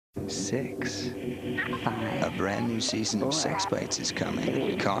6. 5. A brand new season of 4. Sex Bites is coming.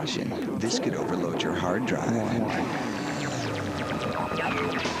 3. Caution, this could overload your hard drive.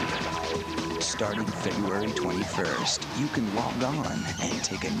 1. Starting February 21st, you can log on and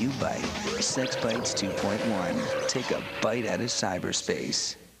take a new bite. Sex Bites 2.1. Take a bite out of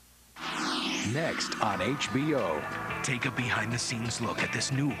cyberspace. Next on HBO. Take a behind-the-scenes look at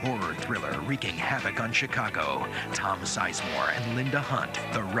this new horror thriller wreaking havoc on Chicago. Tom Sizemore and Linda Hunt,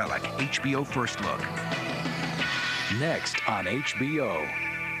 The Relic, HBO First Look. Next on HBO.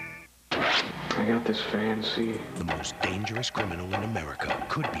 I got this fancy. The most dangerous criminal in America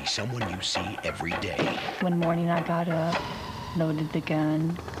could be someone you see every day. One morning I got up, loaded the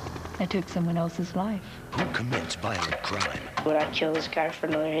gun, and took someone else's life. Who commits violent crime Would I kill this guy for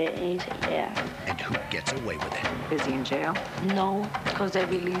another hit? And he said, yeah. and who gets away with it. Is he in jail? No, because they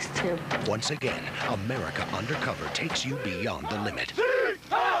released him. Once again, America Undercover takes you beyond the limit.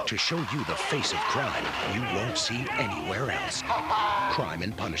 To show you the face of crime you won't see anywhere else. Crime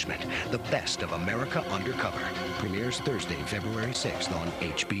and Punishment, the best of America Undercover. Premieres Thursday, February 6th on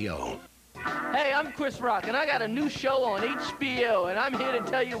HBO. Hey, I'm Chris Rock, and I got a new show on HBO, and I'm here to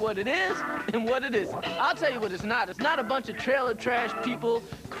tell you what it is and what it isn't. I'll tell you what it's not. It's not a bunch of trailer trash people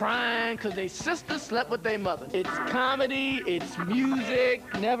crying because their sister slept with their mother. It's comedy, it's music.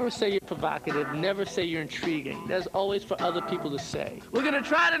 Never say you're provocative, never say you're intriguing. There's always for other people to say. We're gonna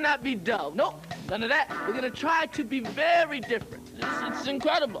try to not be dull. Nope, none of that. We're gonna try to be very different. It's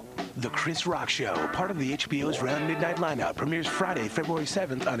incredible. The Chris Rock Show, part of the HBO's Round Midnight lineup, premieres Friday, February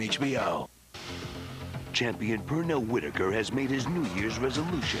 7th on HBO. Champion Pernell Whitaker has made his New Year's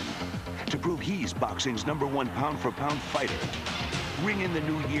resolution to prove he's boxing's #1 pound-for-pound fighter. Ring in the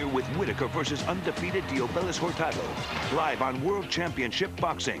new year with Whitaker versus undefeated Diobelis Hurtado, live on World Championship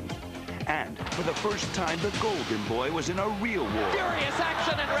Boxing. And for the first time, the Golden Boy was in a real war. Furious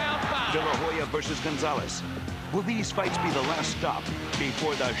action in round 5. De La Hoya versus Gonzalez. Will these fights be the last stop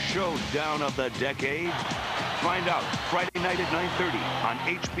before the showdown of the decade? Find out Friday night at 9:30 on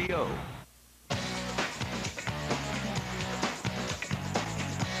HBO.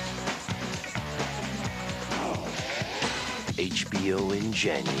 HBO in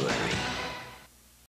January.